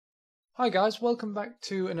Hi guys, welcome back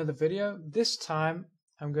to another video. This time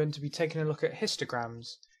I'm going to be taking a look at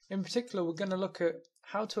histograms. In particular, we're going to look at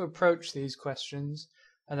how to approach these questions,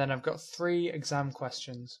 and then I've got 3 exam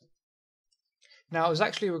questions. Now, it was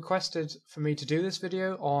actually requested for me to do this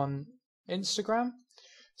video on Instagram,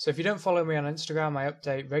 so if you don't follow me on Instagram, I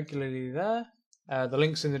update regularly there. The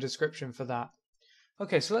link's in the description for that.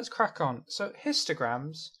 Okay, so let's crack on. So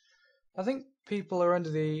histograms, I think people are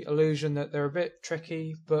under the illusion that they're a bit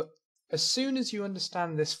tricky, but as soon as you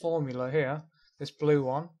understand this formula here, this blue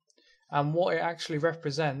one, and what it actually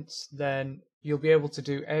represents, then you'll be able to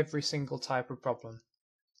do every single type of problem.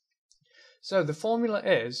 So the formula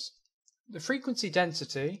is the frequency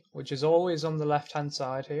density, which is always on the left hand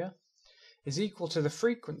side here, is equal to the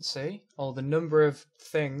frequency, or the number of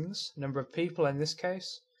things, number of people in this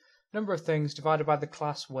case, number of things divided by the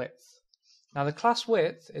class width. Now the class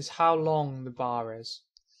width is how long the bar is.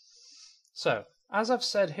 So, as I've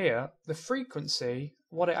said here, the frequency,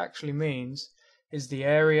 what it actually means, is the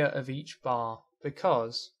area of each bar,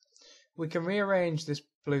 because we can rearrange this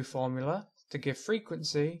blue formula to give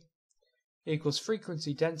frequency equals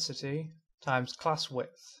frequency density times class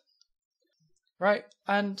width. Right,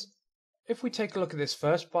 and if we take a look at this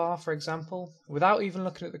first bar, for example, without even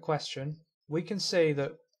looking at the question, we can see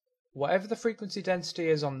that whatever the frequency density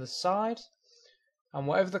is on the side, and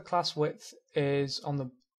whatever the class width is on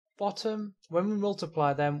the bottom, when we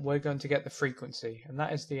multiply them, we're going to get the frequency, and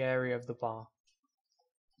that is the area of the bar.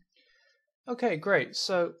 Okay, great.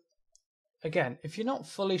 So again, if you're not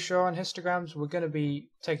fully sure on histograms, we're going to be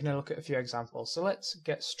taking a look at a few examples. So let's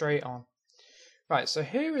get straight on. Right, so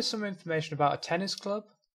here is some information about a tennis club.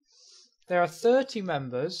 There are 30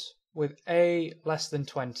 members with A less than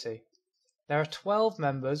 20. There are 12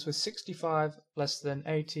 members with 65 less than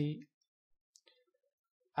 80.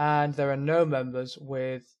 And there are no members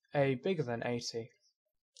with A bigger than 80.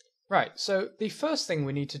 Right, so the first thing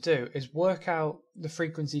we need to do is work out the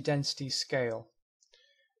frequency density scale.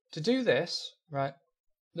 To do this, right,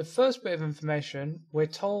 the first bit of information, we're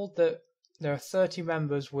told that there are 30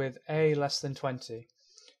 members with A less than 20.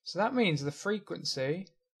 So that means the frequency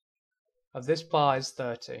of this bar is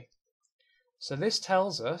 30. So this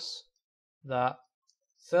tells us that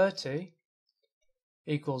 30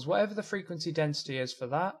 equals whatever the frequency density is for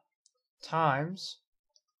that, times,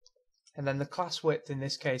 and then the class width in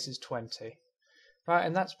this case is 20. Right,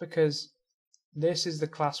 and that's because this is the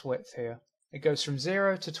class width here. It goes from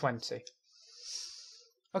 0 to 20.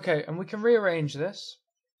 Okay, and we can rearrange this.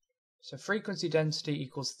 So frequency density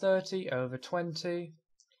equals 30 over 20,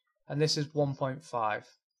 and this is 1.5.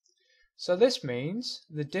 So this means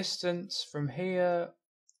the distance from here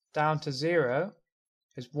down to 0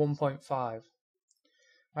 is 1.5.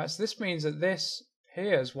 Right, so this means that this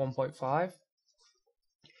here is 1.5,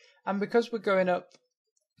 and because we're going up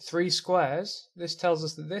 3 squares, this tells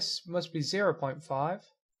us that this must be 0.5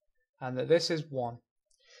 and that this is 1.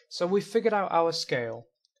 So we figured out our scale.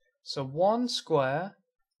 So 1 square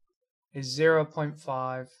is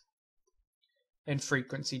 0.5 in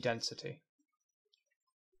frequency density.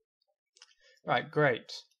 Right,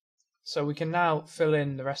 great. So we can now fill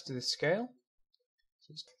in the rest of this scale.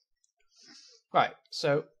 Right,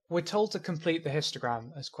 so we're told to complete the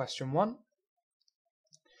histogram as question 1.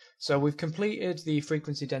 So we've completed the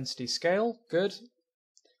frequency density scale, good.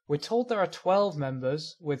 We're told there are 12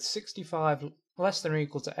 members with 65 less than or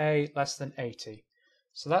equal to A less than 80.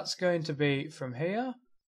 So that's going to be from here,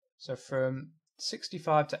 so from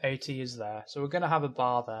 65 to 80 is there. So we're going to have a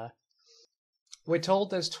bar there. We're told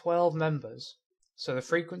there's 12 members, so the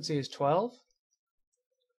frequency is 12.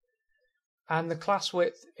 And the class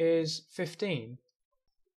width is 15.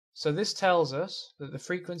 So this tells us that the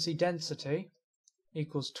frequency density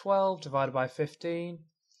equals 12 divided by 15,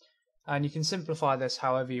 and you can simplify this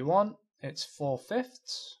however you want. It's 4/5,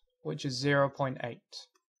 which is 0.8.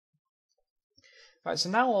 Right, so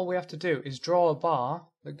now all we have to do is draw a bar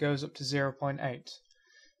that goes up to 0.8.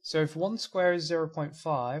 So if 1 square is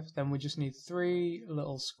 0.5, then we just need 3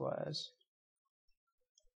 little squares.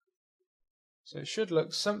 So it should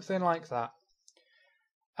look something like that.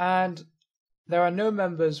 And there are no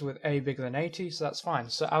members with A bigger than 80, so that's fine.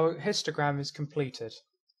 So our histogram is completed.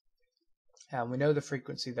 And we know the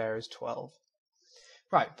frequency there is 12.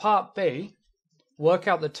 Right, part B, work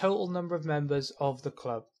out the total number of members of the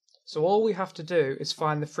club. So all we have to do is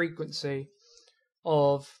find the frequency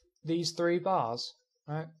of these 3 bars,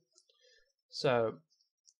 right? So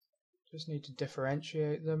just need to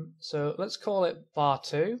differentiate them. So let's call it bar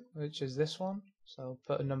 2, which is this one. So I'll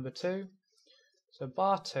put a number 2. So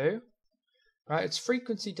bar 2, right, its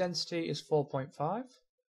frequency density is 4.5.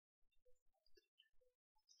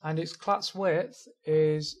 and its class width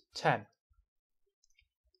is 10.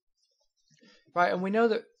 Right, and we know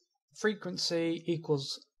that frequency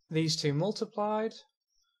equals these two multiplied,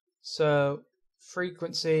 so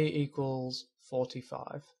frequency equals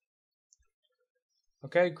 45.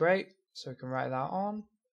 Okay, great, so we can write that on.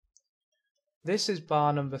 This is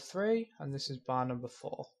bar number 3, and this is bar number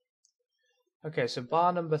 4. Okay, so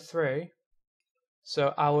bar number 3,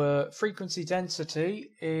 so our frequency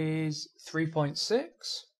density is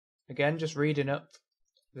 3.6. Again, just reading up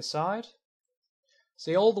the side.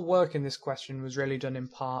 See, all the work in this question was really done in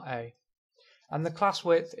part A. And the class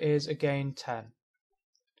width is again 10.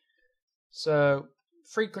 So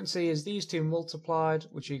frequency is these two multiplied,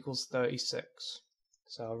 which equals 36.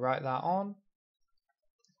 So I'll write that on.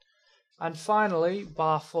 And finally,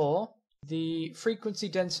 bar 4, the frequency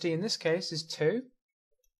density in this case is 2.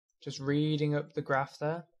 Just reading up the graph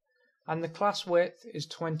there. And the class width is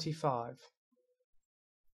 25.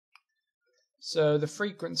 So the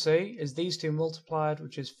frequency is these two multiplied,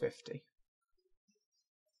 which is 50.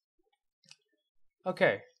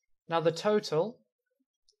 Okay, now the total,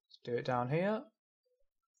 let's do it down here.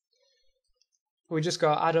 We just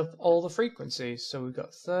got to add up all the frequencies. So we've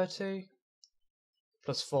got 30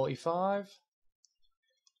 plus 45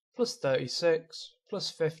 plus 36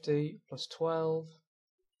 plus 50 plus 12.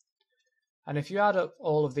 And if you add up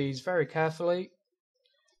all of these very carefully,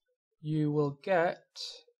 you will get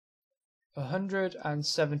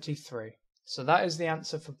 173. So that is the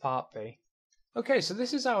answer for part B. Okay, so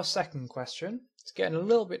this is our second question. It's getting a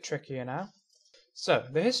little bit trickier now. So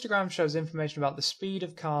the histogram shows information about the speed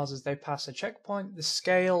of cars as they pass a checkpoint. The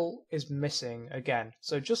scale is missing again.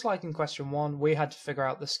 So just like in question 1, we had to figure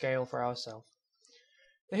out the scale for ourselves.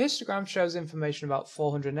 The histogram shows information about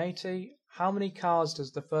 480. How many cars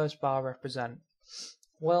does the first bar represent?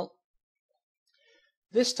 Well,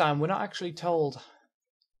 this time we're not actually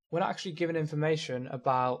given information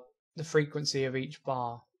about the frequency of each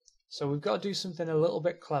bar. So we've got to do something a little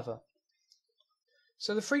bit clever.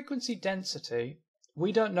 So the frequency density,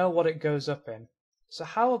 we don't know what it goes up in. So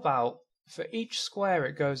how about for each square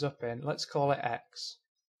it goes up in, let's call it x.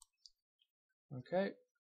 Okay,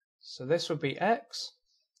 so this would be x.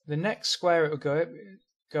 The next square it would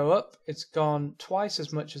go up, it's gone twice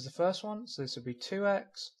as much as the first one, so this would be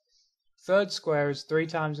 2x. Third square is 3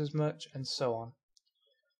 times as much, and so on.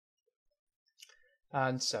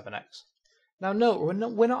 And 7x. Now note,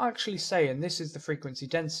 we're not actually saying this is the frequency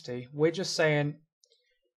density, we're just saying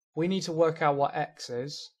we need to work out what x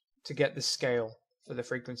is to get the scale for the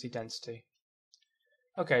frequency density.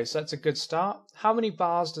 Okay, so that's a good start. How many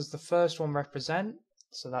bars does the first one represent?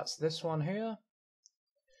 So that's this one here.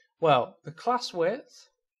 Well, the class width,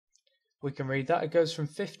 we can read that, it goes from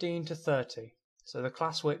 15 to 30. So the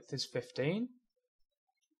class width is 15.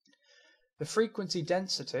 The frequency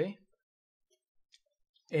density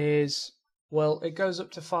is, well, it goes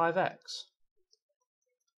up to 5x.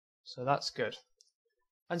 So that's good.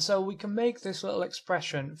 And so we can make this little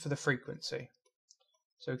expression for the frequency.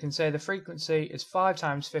 So we can say the frequency is 5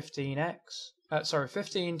 times 15 times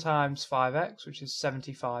 5x, which is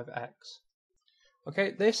 75x.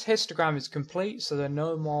 Okay, this histogram is complete, so there are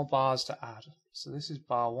no more bars to add. So this is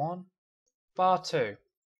bar 1. Bar 2.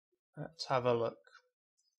 Let's have a look.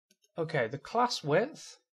 Okay, the class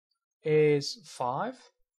width is 5.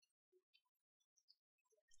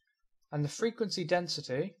 And the frequency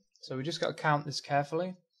density, so we just got to count this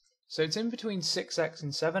carefully. So it's in between 6x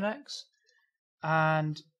and 7x.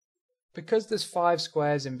 And because there's 5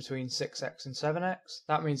 squares in between 6x and 7x,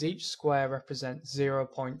 that means each square represents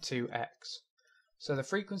 0.2x. So the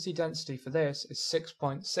frequency density for this is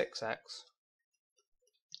 6.6x.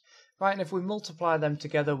 Right, and if we multiply them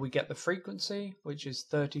together, we get the frequency, which is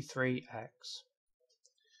 33x.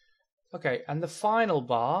 Okay, and the final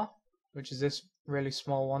bar, which is this really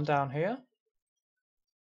small one down here,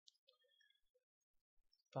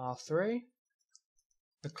 bar 3.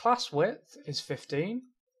 The class width is 15,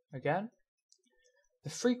 again.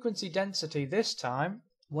 The frequency density this time,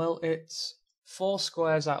 well, it's 4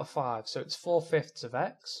 squares out of 5, so it's 4/5 of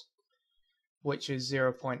x, which is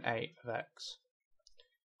 0.8 of x.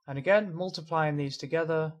 And again, multiplying these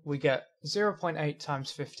together, we get 0.8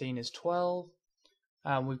 times 15 is 12,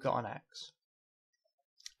 and we've got an x.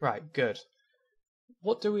 Right, good.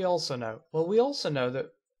 What do we also know? Well, we also know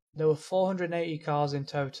that there were 480 cars in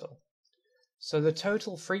total. So the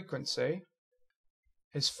total frequency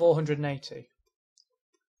is 480.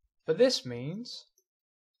 But this means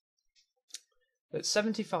that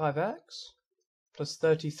 75x plus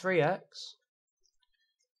 33x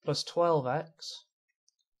plus 12x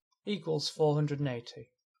equals 480.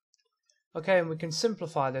 Okay, and we can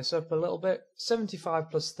simplify this up a little bit. 75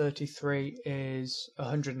 plus 33 is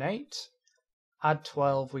 108. Add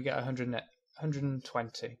 12, we get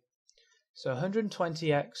 120. So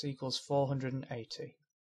 120x equals 480.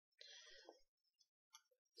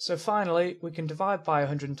 So finally, we can divide by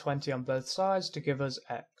 120 on both sides to give us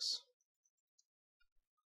x.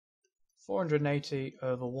 480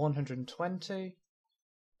 over 120,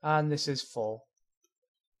 and this is 4.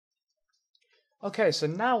 Okay, so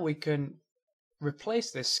now we can replace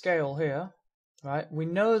this scale here, right? We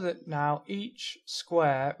know that now each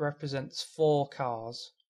square represents 4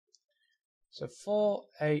 cars. So 4,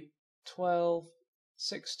 8, 12,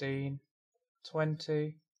 16,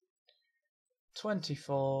 20,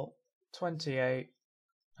 24, 28,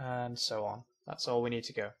 and so on. That's all we need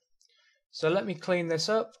to go. So let me clean this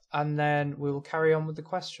up and then we will carry on with the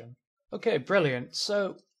question. Okay, brilliant.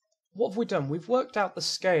 So what have we done? We've worked out the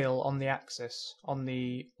scale on the axis, on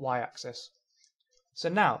the y-axis. So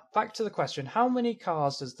now, back to the question, how many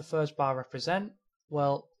cars does the first bar represent?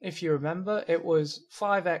 Well, if you remember, it was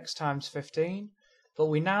 5x times 15, but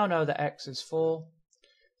we now know that x is 4.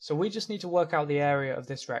 So we just need to work out the area of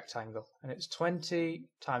this rectangle, and it's 20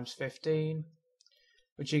 times 15,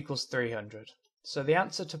 which equals 300. So the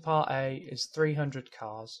answer to part A is 300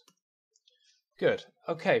 cars. Good.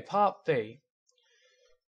 Okay, part B.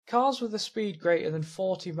 Cars with a speed greater than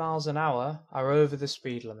 40 miles an hour are over the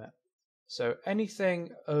speed limit. So anything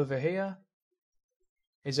over here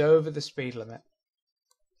is over the speed limit.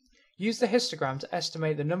 Use the histogram to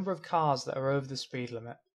estimate the number of cars that are over the speed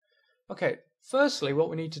limit. Okay, firstly what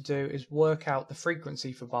we need to do is work out the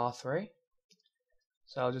frequency for bar 3.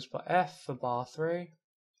 So I'll just put F for bar 3.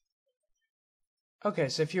 Okay,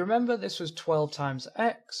 so if you remember, this was 12 times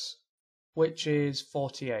x, which is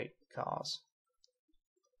 48 cars.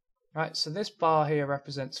 Right, so this bar here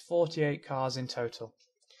represents 48 cars in total.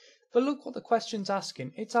 But look what the question's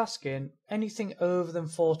asking. It's asking anything over than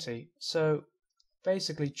 40. So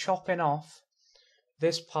basically chopping off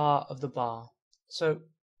this part of the bar. So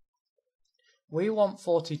we want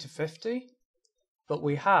 40 to 50, but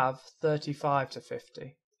we have 35 to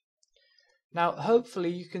 50. Now, hopefully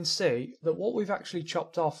you can see that what we've actually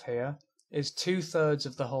chopped off here is 2/3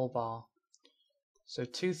 of the whole bar. So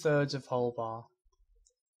 2/3 of whole bar.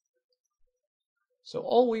 So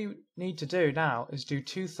all we need to do now is do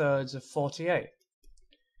 2/3 of 48,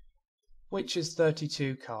 which is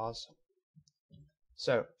 32 cars.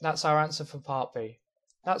 So that's our answer for part B.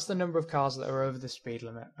 That's the number of cars that are over the speed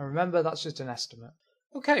limit. And remember, that's just an estimate.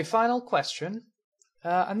 Okay, final question.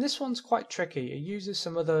 And this one's quite tricky. It uses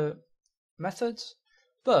some other methods,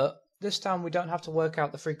 but this time we don't have to work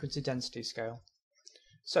out the frequency density scale.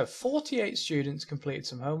 So 48 students completed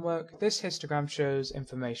some homework. This histogram shows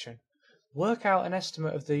information. Work out an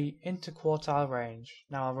estimate of the interquartile range.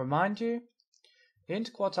 Now I'll remind you, the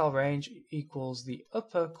interquartile range equals the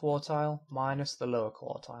upper quartile minus the lower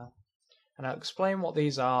quartile. And I'll explain what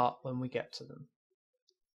these are when we get to them.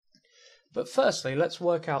 But firstly, let's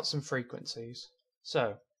work out some frequencies.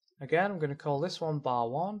 So again, I'm going to call this one bar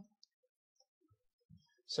 1.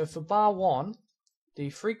 So for bar 1, the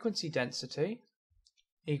frequency density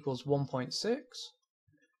equals 1.6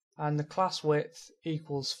 and the class width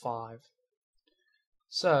equals 5.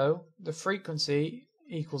 So the frequency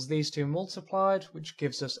equals these two multiplied, which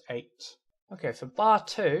gives us 8. Okay, for bar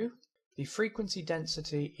 2, the frequency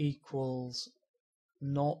density equals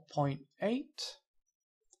 0.8.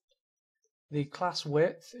 The class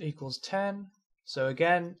width equals 10. So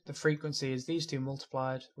again, the frequency is these two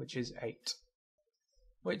multiplied, which is 8.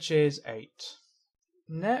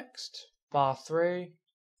 Next, bar 3.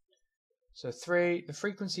 So 3, the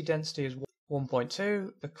frequency density is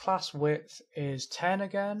 1.2. The class width is 10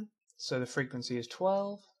 again. So the frequency is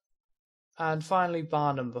 12. And finally,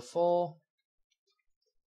 bar number 4.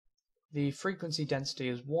 The frequency density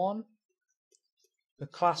is 1. The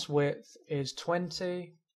class width is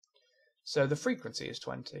 20. So the frequency is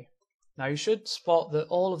 20. Now you should spot that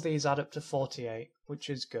all of these add up to 48, which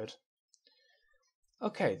is good.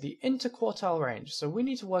 Okay, the interquartile range. So we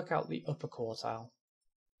need to work out the upper quartile.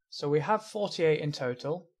 So we have 48 in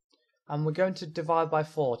total, and we're going to divide by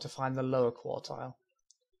 4 to find the lower quartile.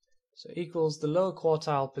 So equals the lower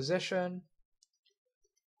quartile position,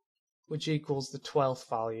 which equals the 12th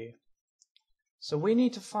value. So we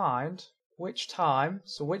need to find which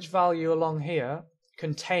value along here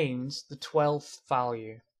contains the 12th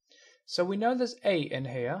value. So we know there's 8 in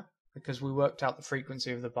here, because we worked out the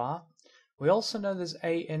frequency of the bar. We also know there's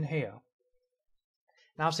 8 in here.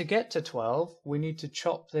 Now to get to 12, we need to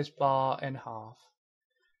chop this bar in half.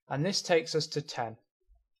 And this takes us to 10.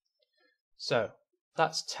 So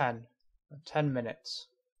that's 10 minutes.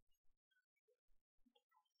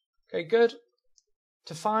 Okay, good.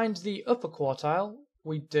 To find the upper quartile,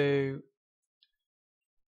 we do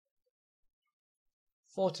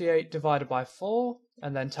 48 divided by 4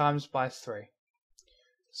 and then times by 3.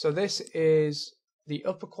 So this is the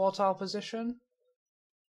upper quartile position,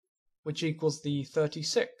 which equals the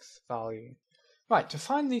 36th value. Right, to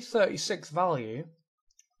find the 36th value,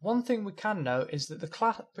 one thing we can note is that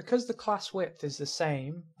because the class width is the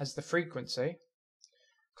same as the frequency,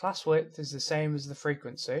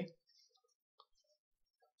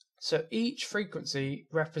 so each frequency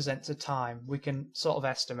represents a time. We can sort of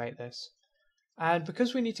estimate this. And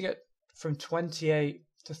because we need to get from 28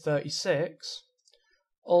 to 36,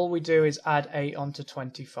 all we do is add 8 onto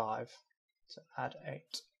 25. So add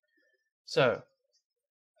 8. So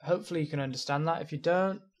hopefully you can understand that. If you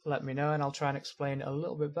don't, let me know and I'll try and explain it a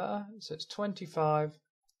little bit better. So it's 25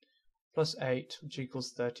 plus 8, which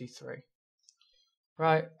equals 33.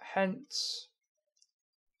 Right, hence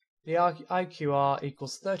the IQR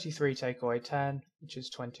equals 33 take away 10, which is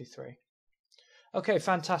 23. Okay,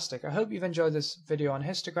 fantastic. I hope you've enjoyed this video on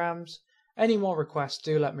histograms. Any more requests,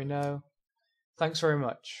 do let me know. Thanks very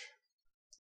much.